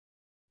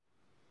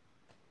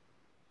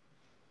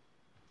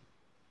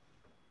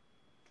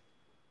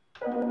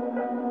When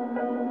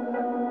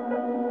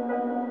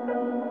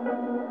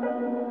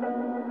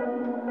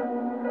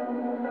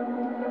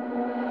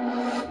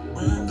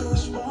the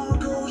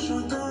sparkle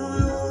shine through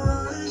your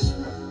eyes,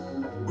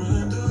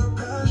 when the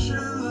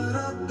passion light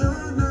up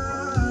the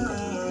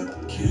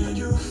night, can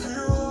you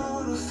feel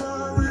all the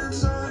fire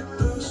inside,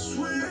 the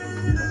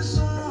sweetness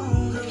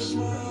of your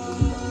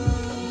smile?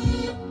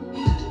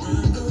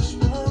 When the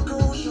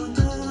sparkle shine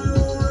through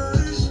your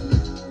eyes,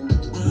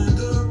 when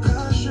the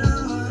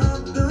passion light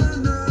up the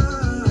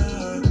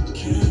night,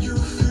 can you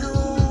feel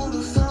all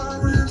the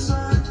fire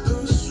inside,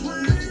 the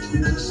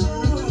sweetness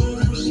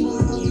of your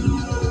smile?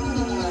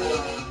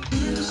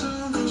 Keep the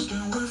sun goes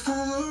down, wait for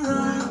the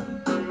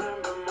rain.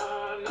 Remember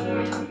my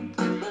name,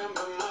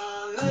 remember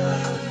my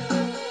name.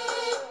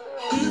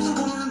 If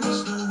the one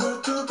that's nowhere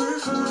to be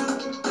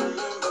found,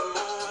 remember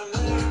my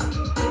name,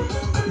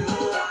 remember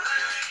my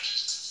name.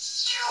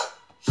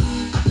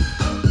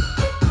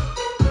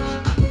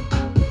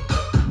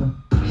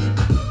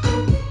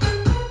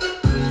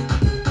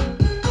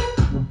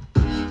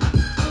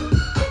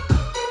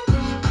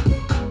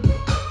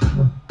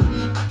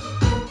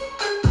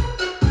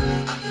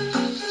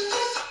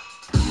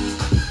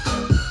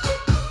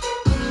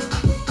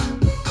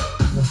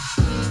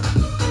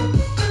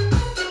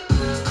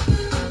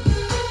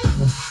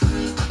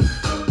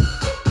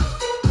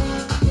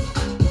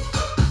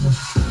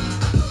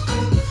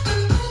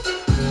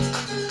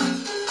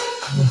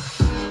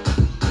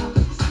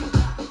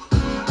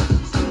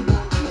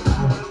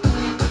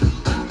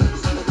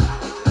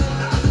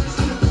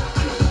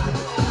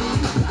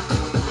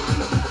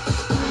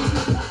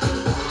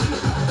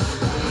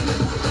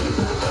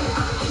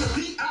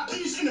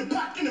 VIPs in the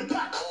back, in the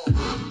back.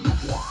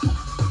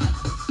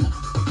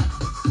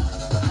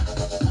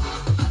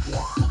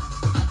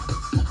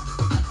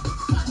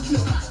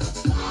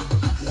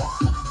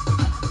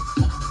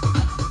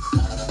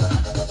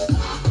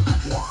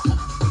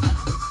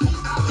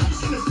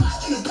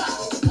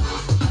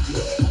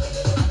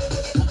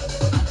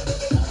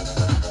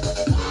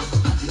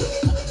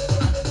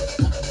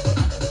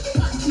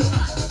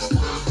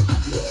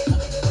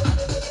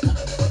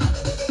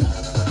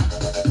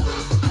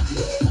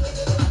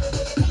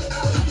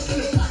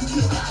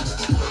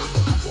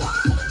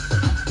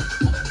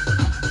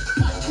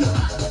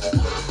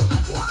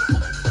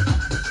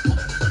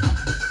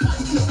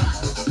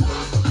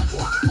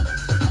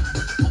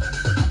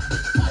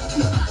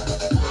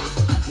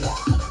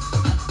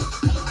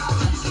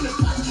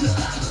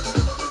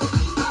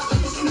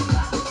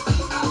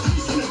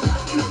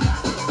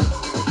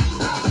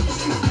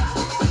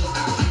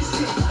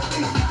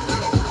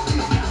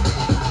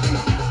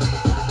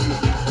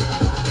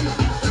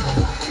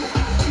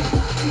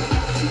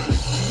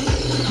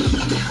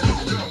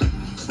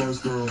 Spice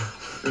girl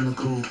in the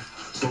coupe,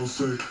 so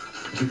sick,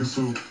 chicken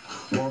soup.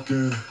 Walk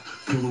in,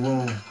 kill the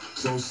room,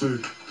 so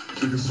sick,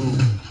 chicken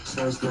soup.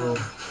 Spice girl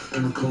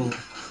in the coupe,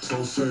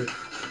 so sick,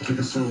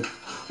 chicken soup.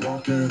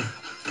 Walk in,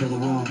 kill the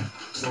room,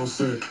 so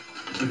sick,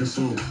 chicken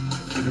soup,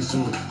 chicken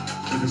soup,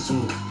 chicken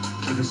soup,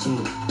 chicken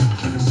soup,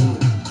 chicken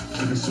soup,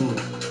 chicken soup,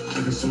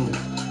 chicken soup,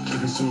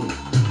 chicken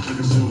soup,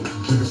 chicken soup,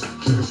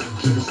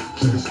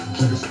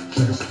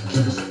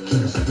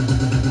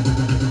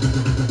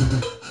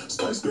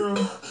 Spice girl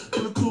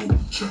in the coupe.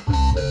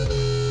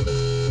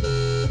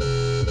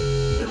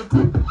 In the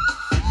coupe.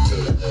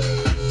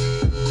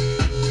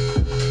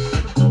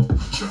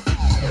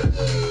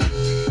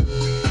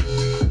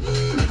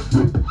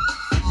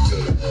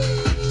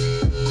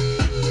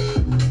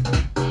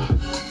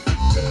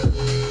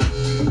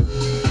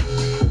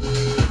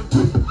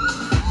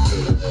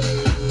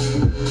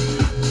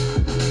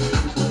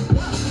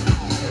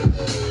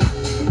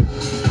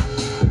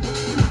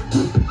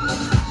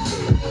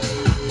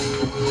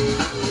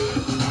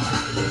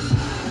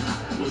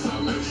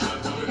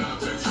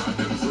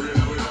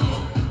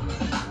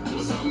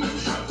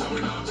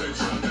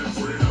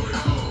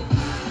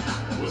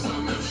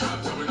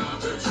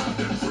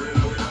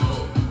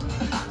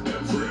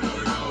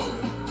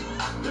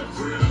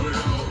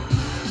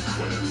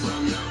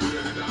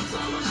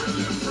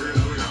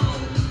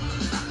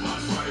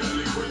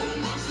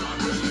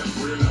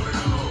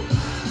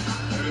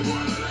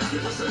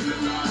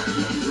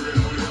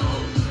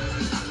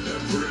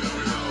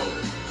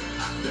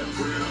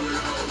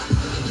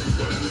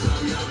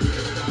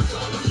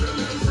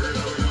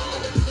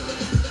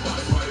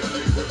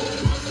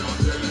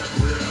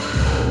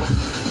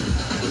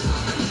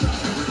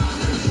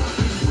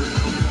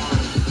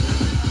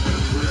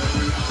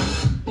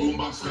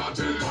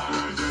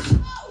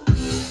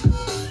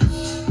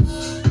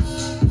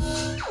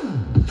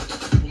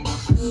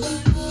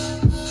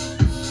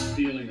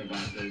 Feeling about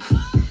this.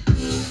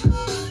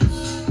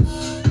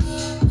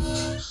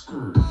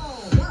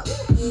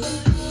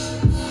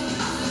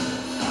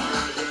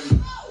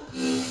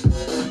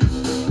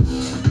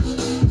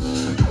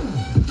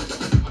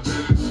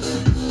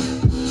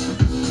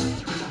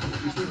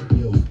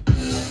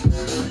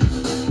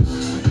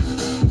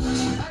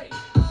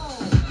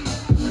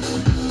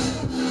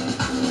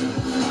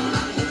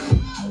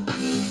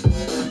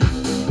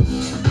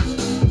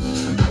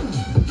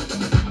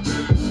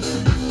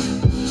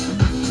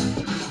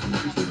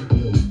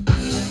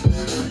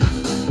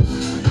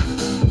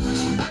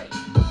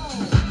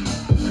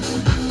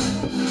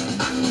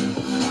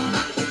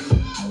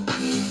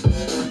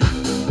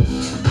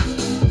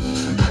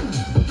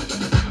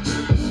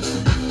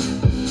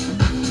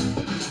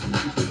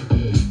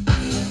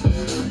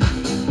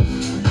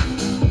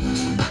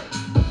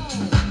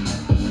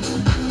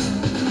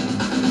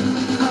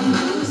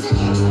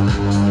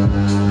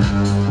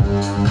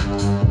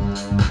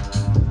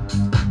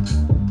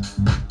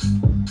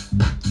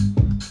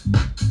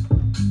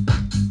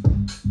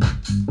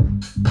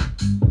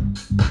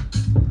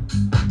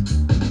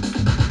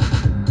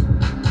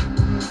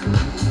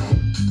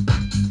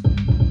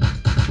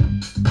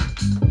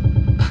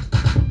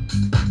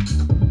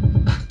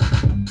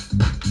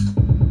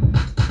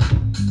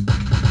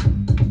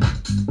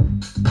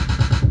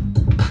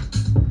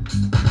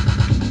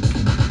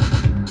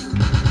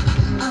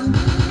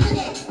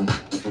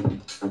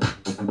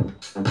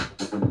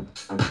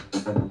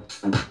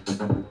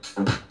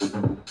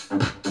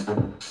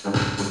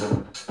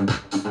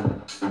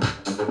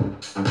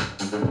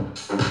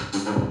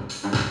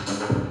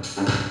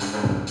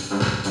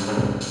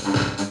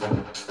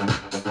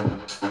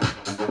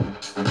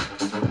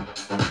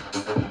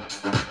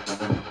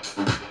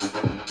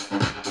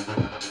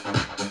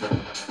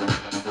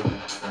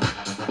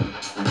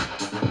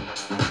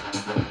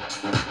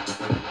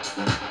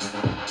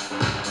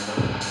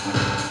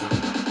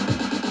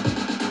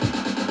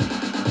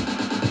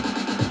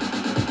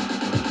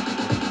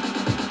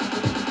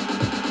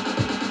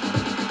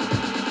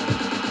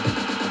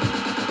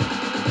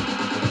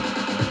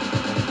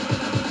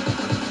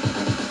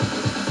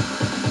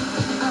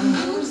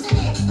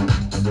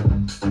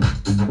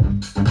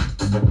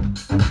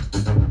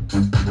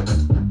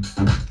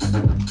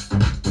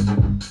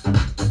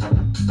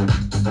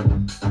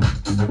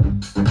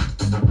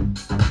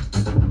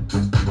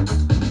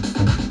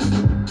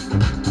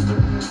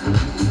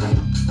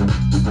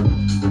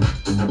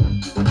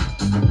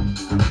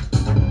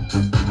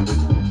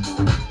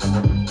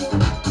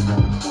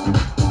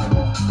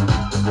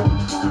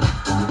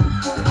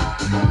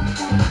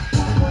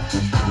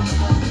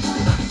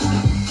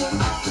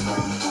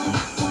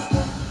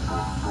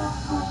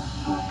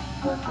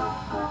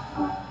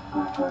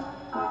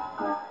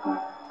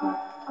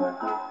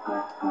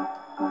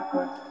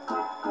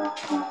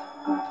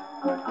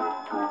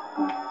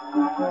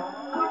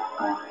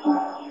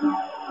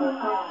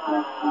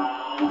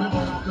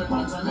 me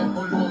pants and me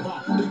pull over.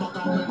 The back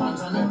of me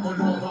pants and me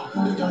pull over.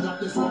 The girl up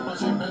the sofa,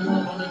 she bend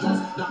over. Me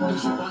just dock the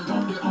ship and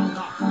drop the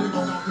anchor. The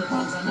back of me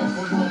pants and me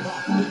pull over.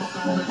 The back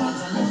of me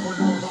pants and me pull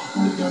over.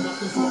 The girl up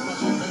the sofa,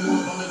 she bend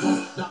over. Me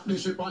just dock the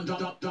ship and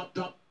drop.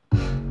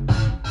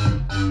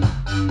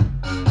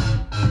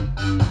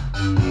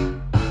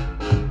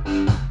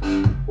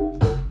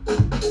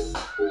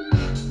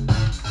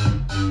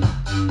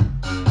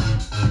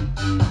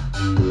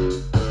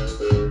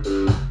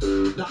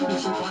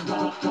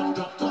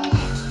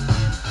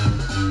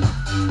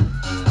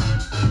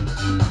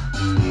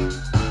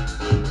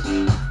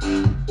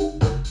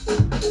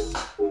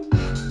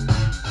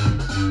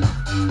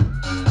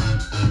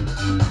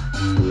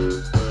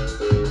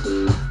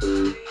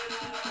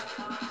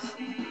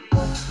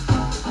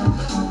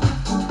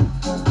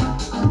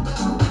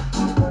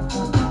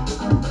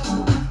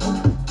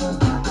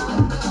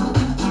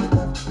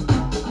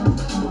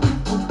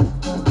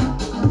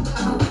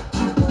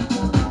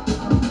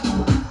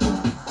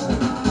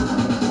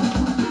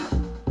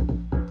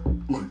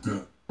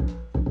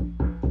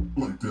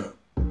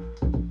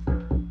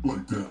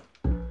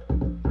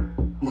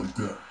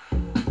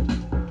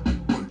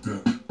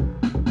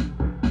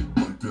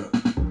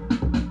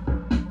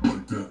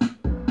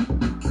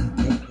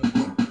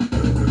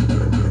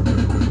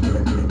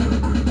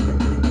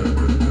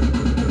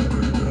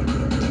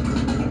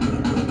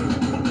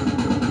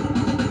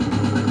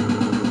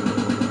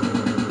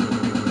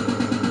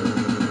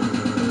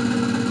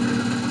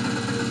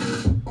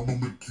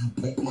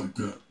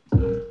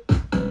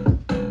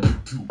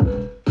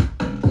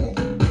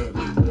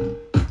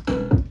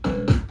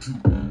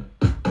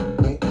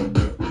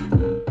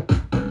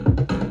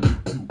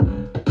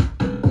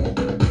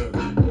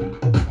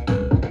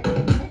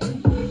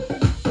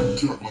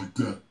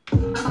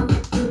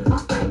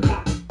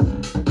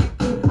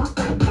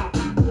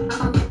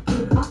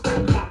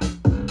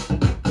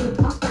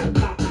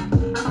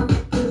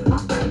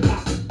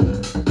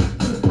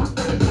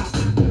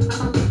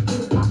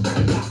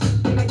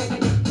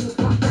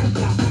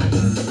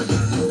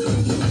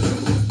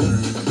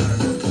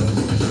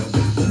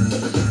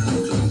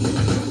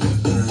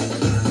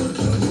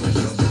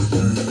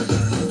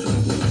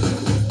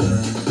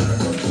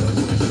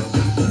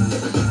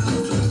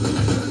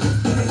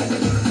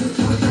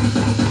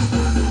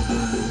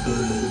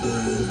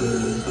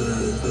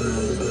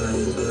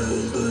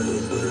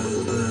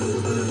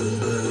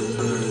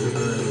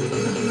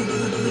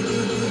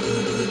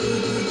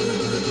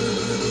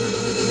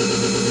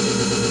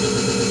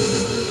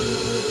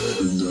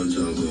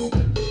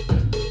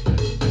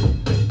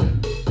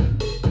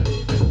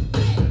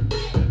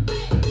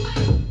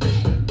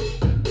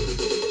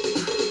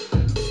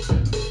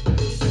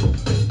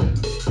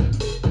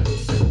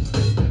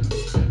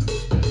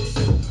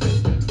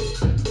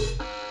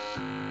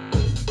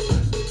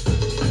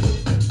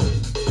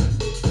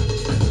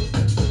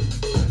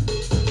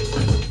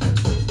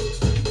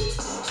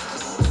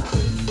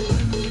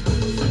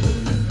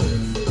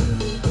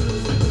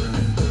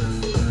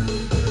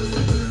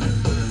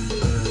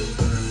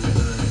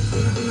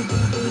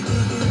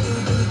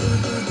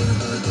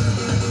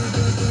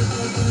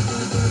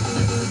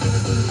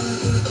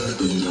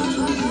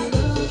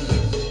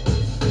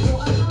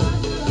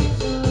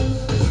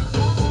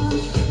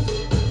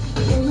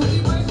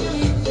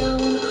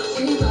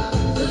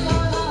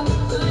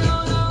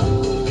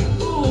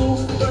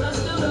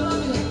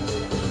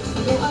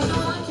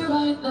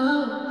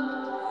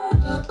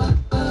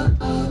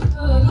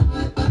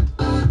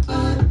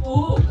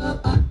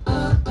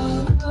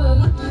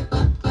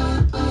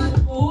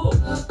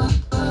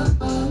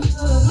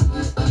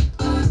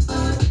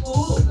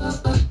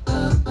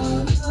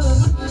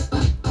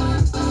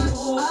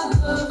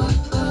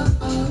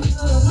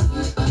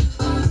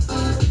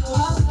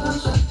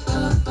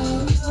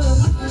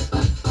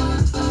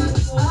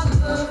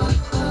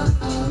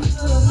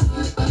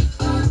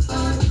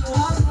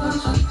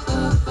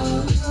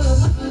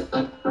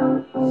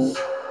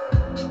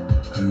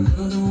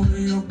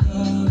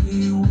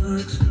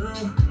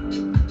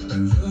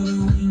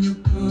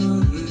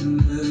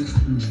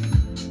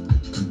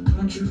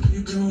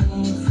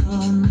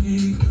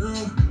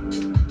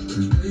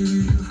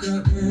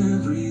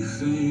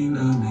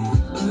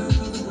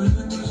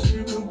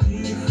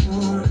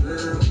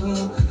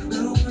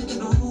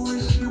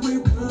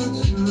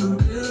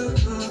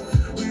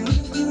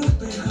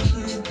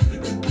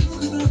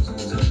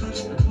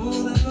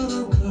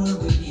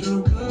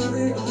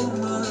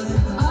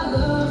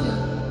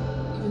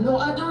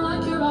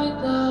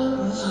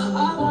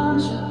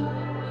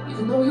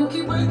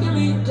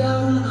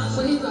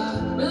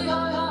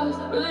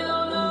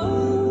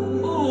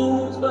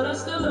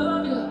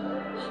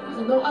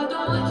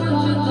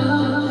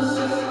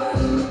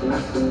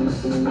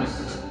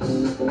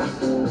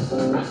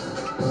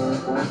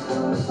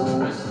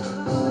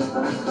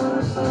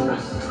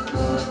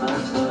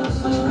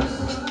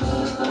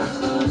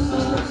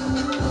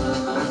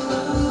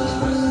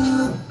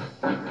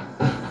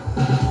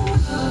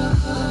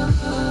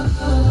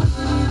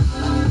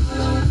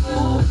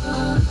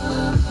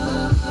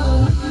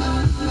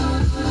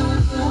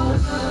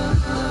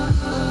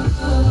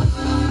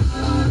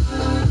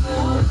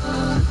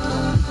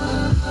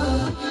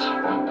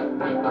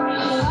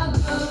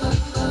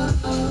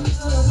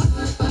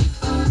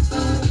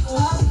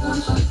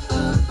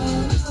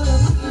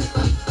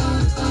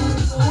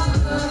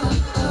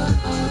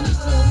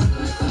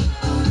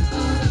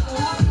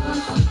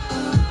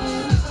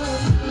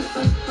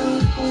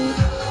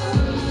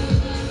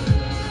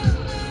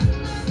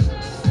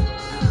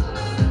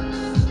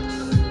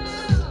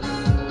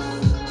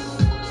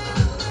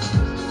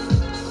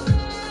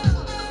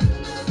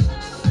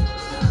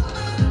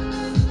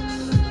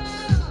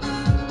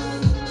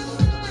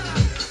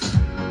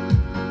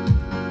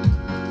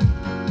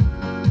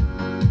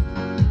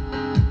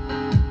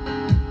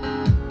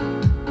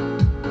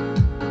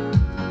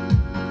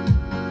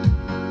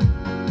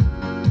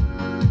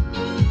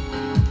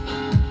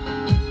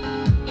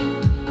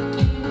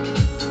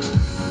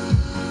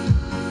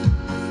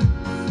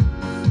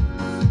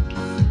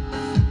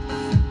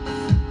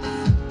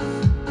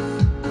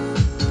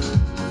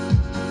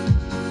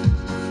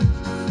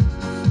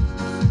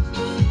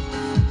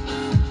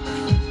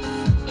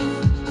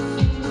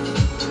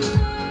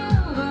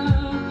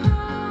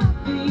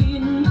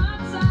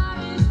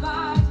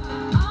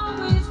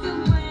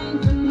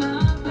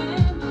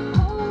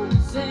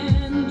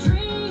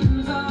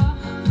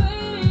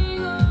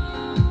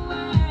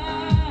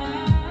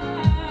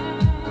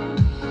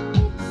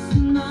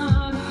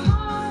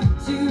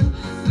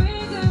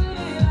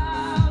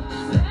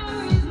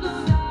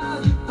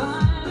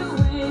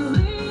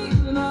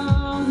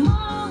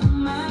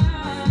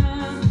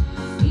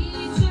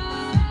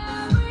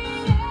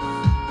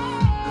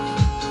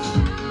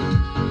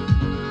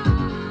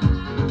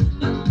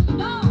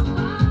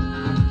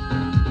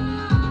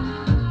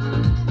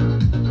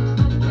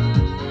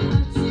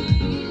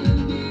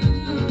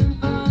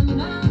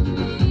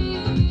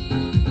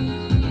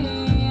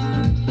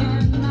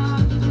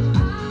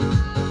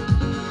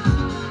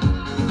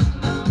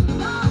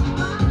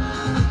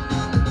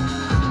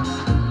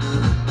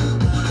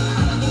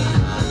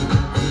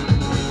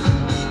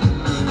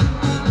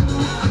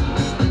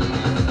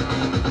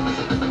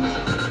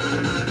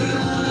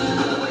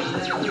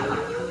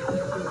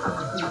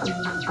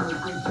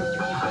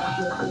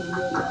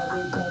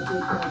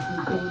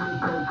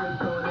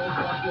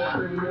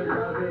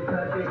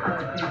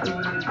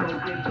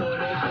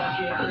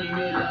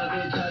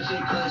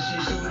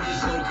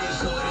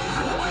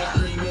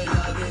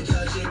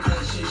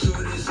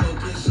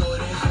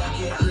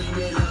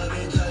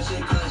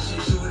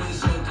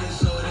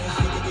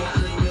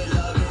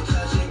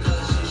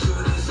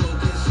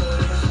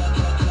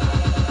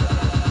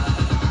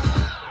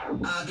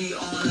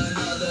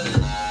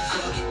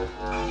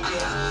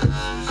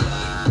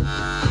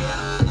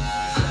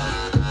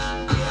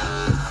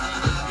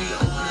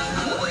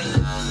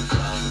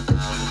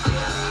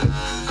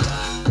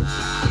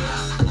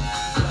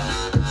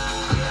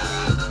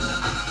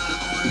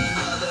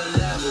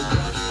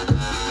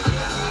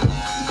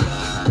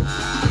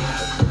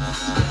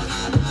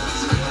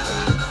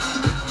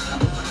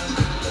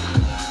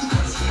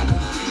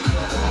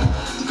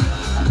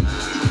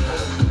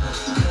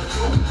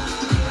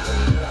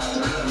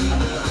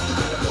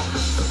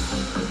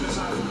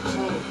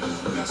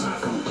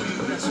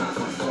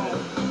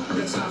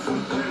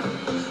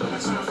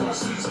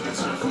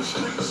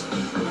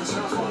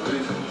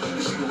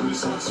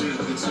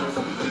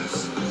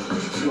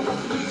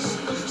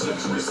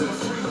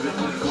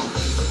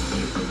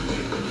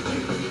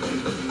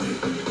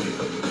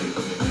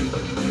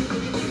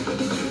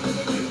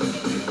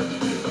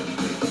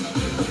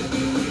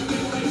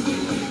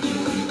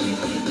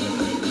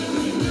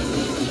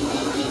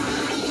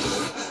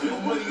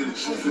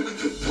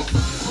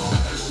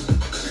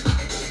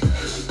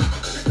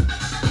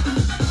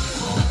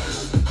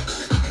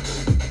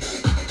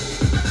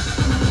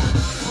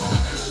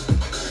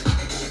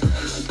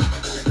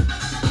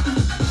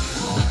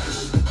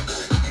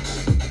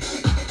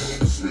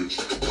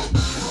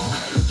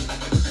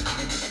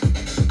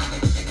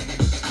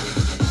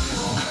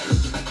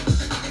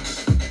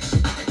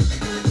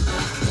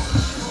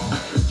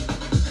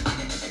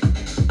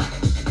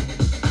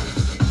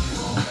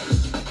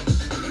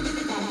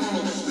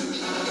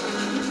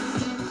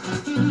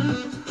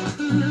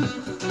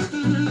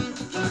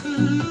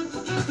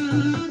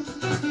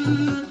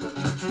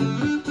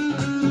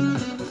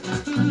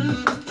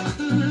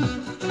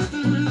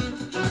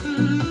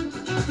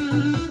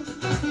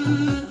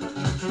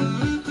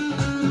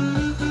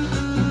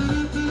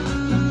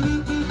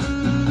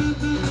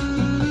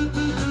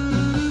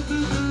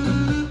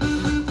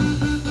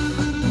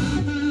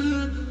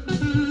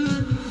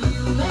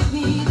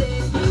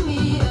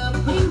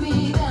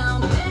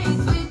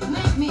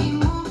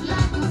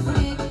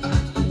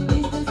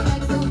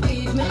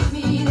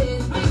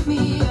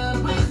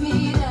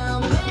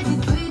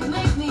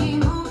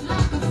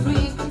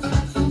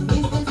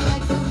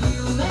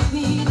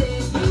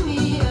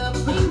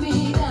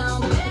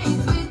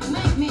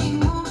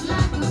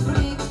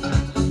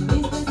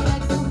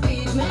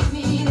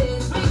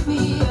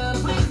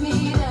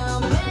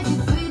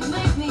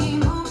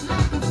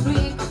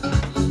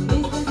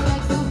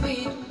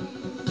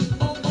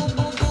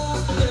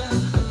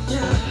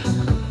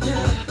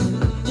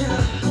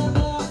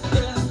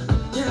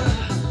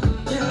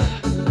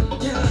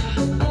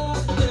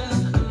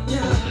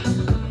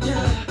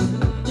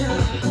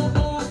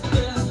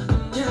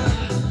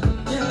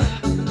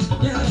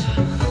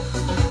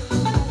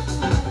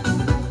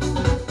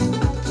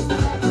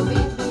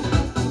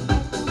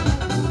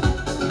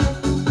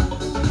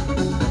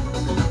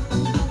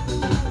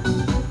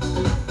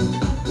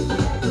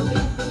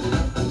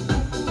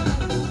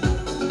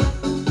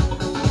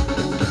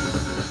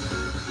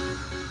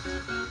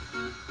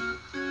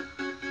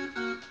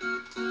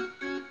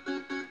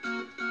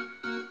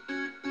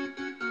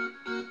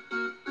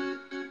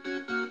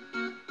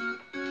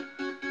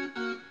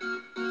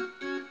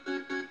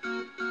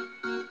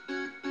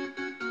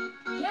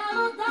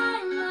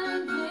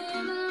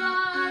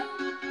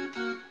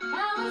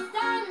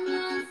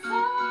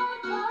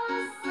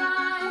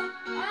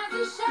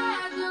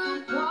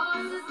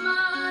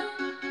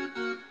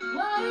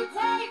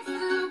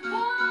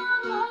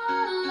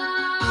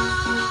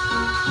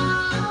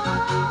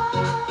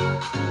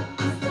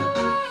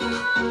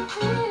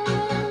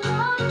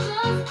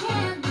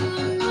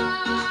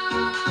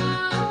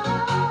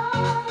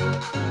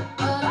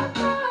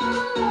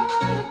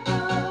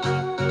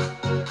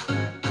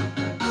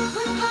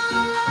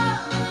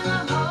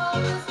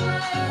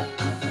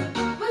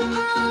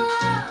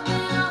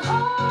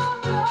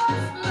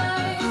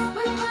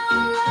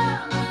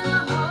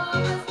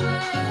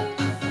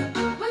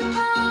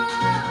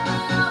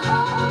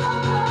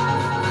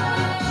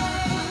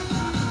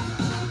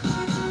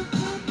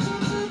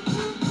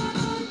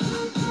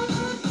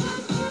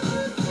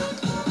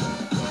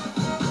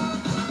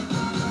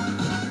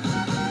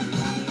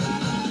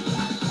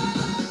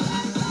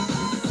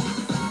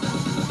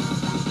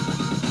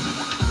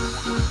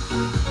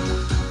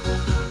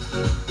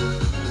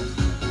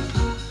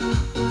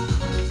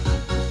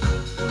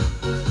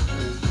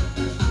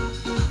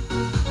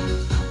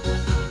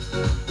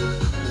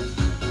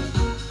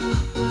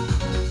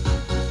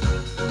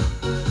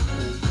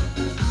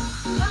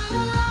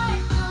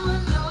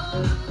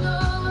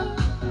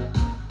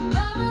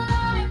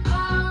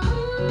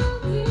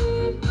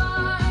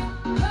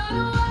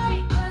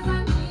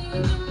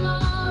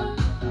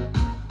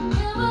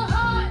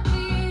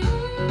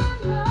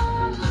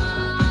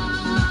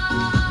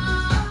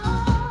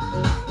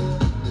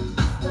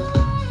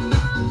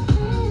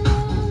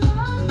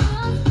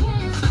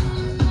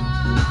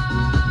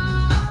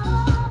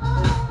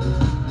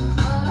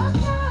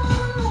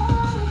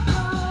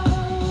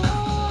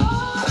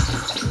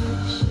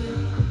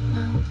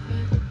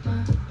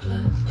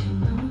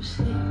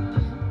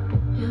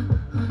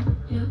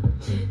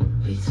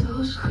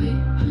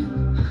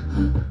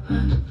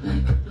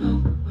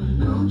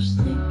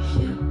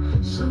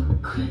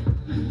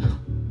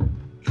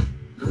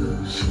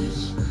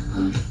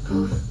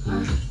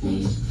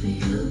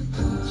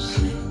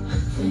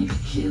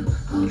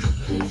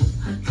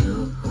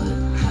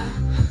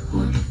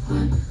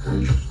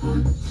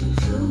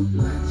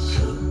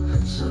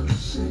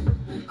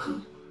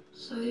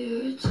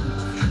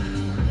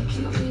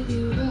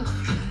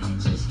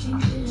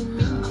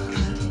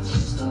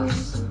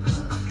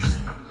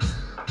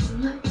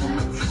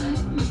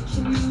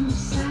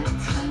 Sad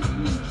type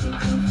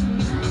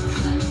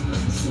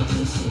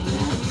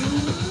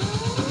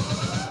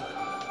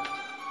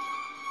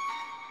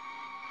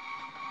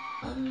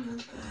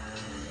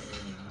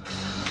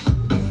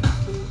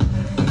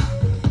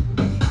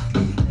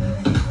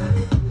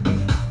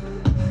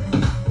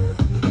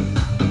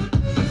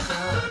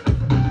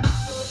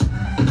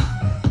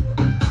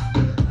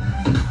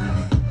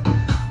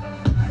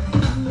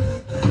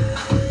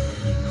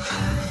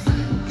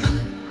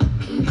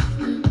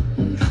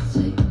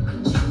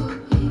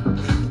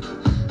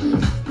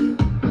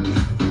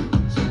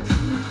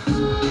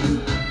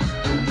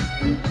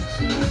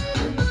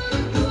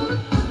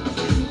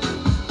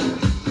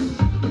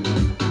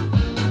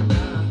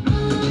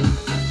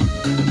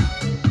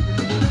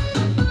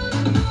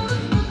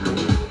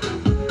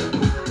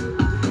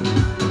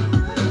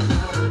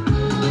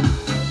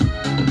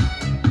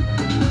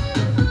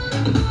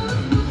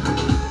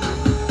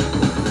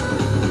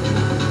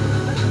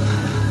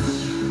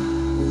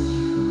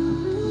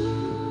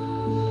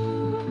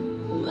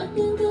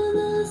you're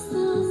gonna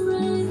stop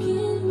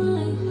breaking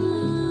my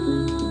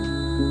heart.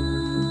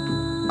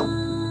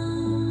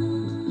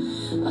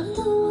 I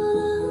don't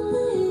wanna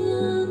be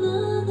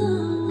another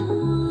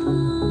one.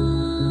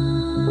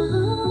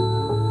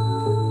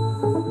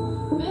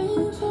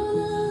 Waiting for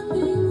the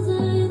things I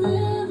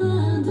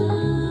never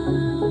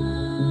done.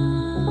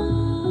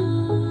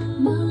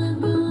 Don't let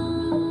go,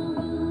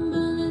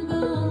 don't let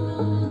go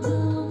to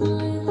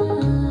my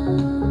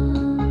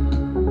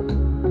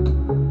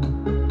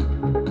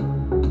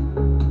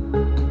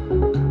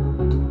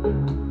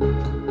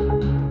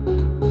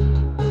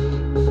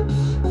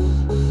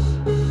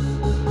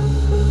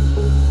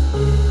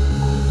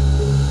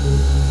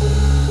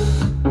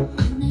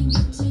Can I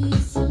get to you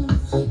soon?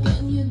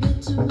 Can you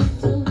get to me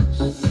too?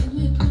 Can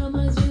we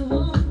promise you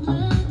won't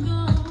let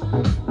go?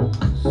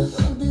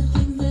 All the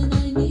things that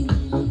I need,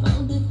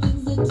 all the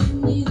things that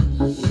you need,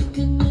 you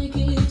can make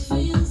it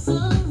feel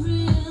so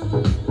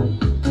real.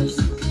 'Cause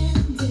you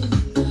can't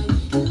deny,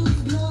 you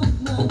blow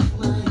my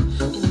mind.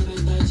 When I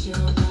touch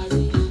your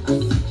body, I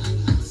feel like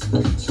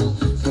losing control.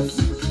 'Cause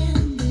you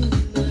can't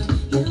deny,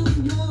 you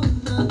blow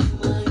my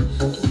mind.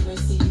 When I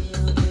see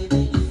you,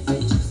 baby, I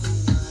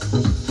just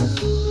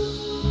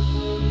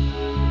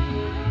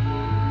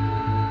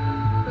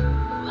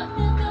When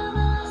you're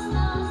gonna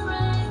stop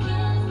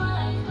breaking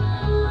my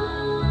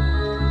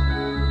heart.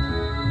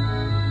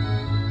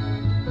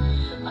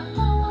 I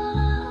don't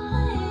wanna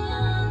be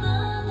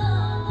another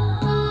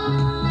one.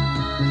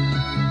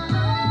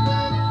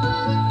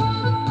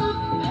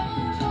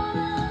 Waiting for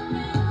the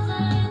things I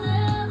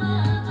never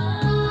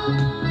done.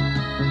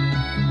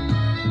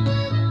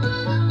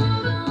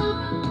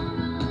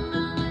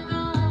 Don't let go, don't let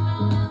go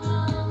to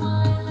my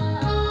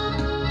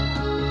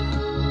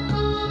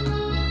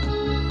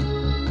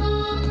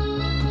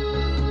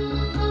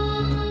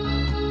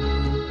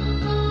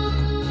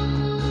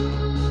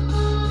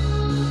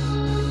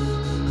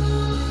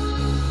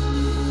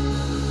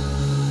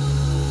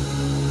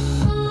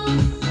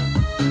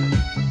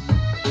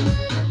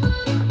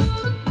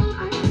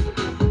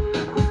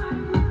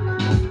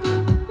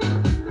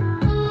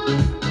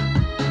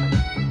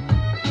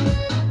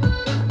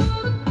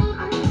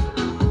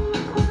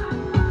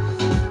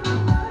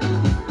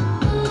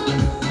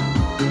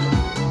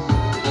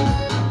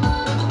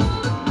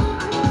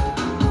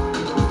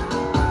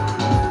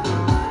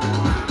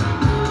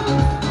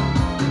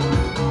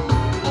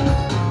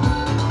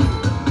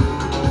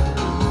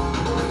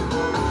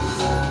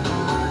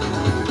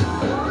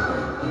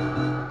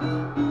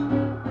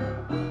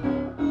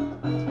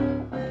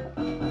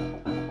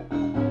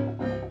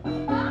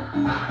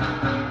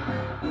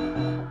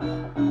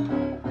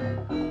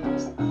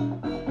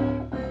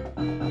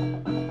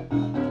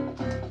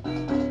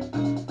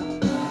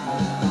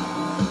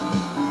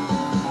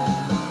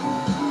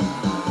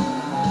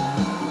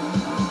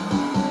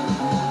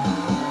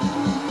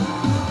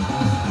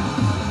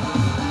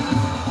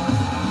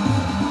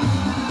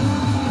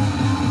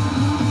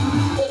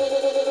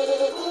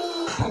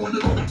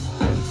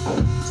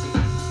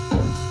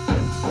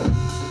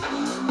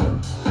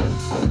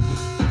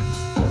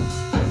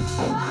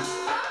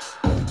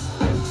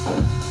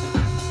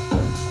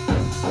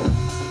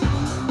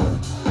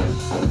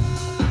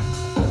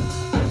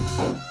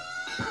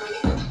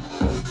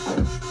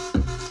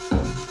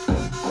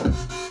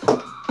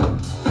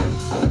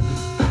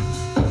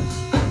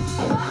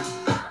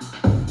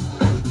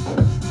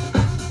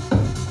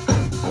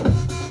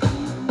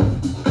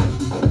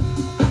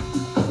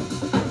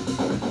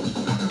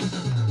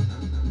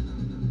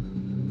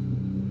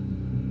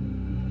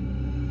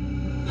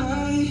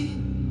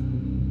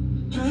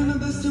Trying my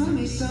best to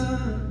meet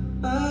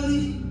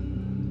somebody,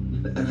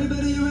 but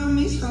everybody around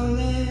me's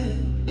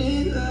falling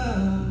in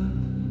love.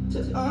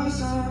 Just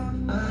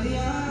awesome,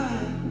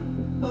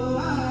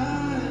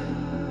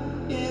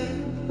 yeah.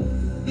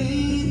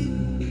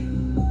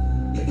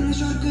 Taking a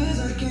shot 'cause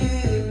I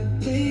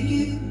can't take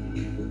it.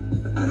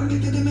 I don't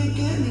think that they make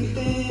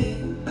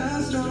anything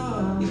that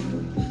strong,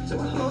 so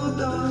I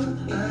hold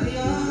on,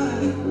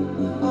 yeah.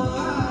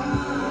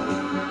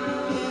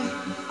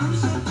 I'm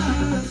so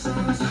tired of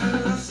songs,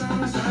 tired of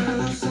songs, tired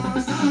of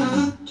songs, tired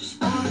of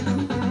just wanna go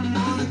home,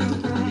 wanna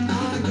go home,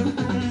 wanna go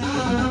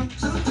home.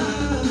 So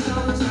tired of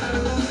songs,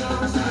 tired of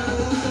songs,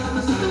 tired of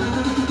songs, tired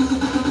of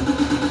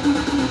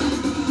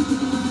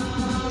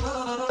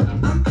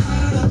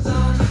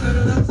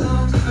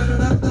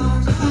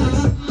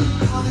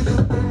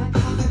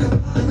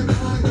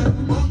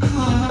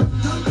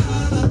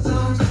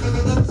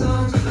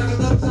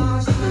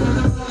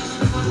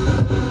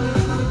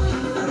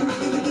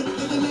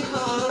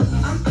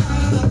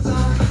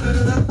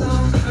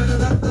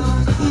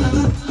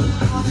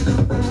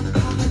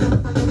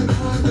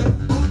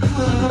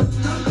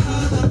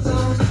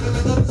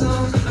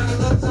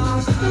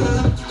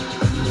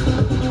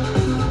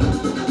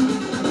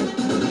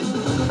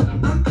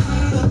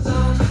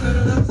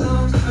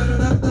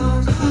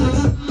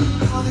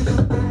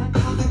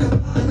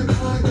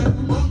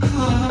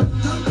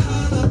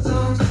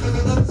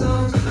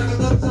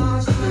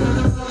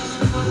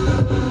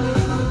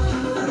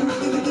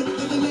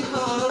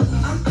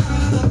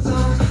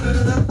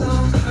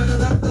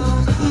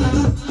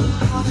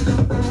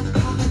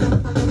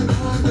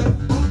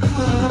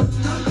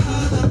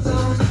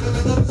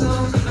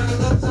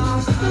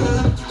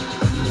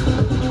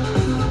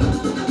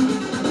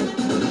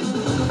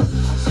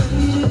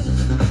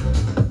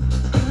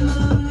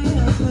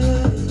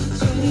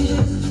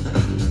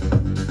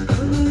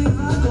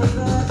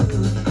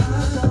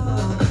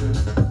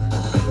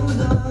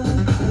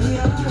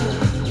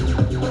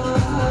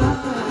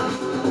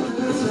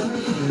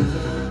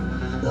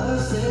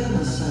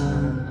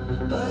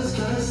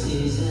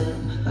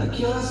season, like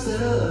you're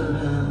still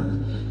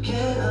around.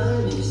 Can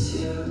I miss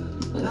you?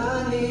 And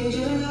I need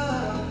you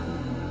now.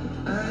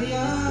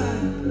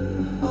 Yeah.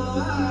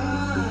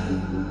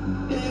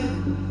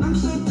 I'm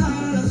so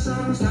tired of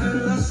songs,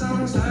 tired of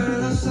songs,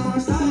 tired of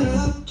songs, tired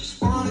of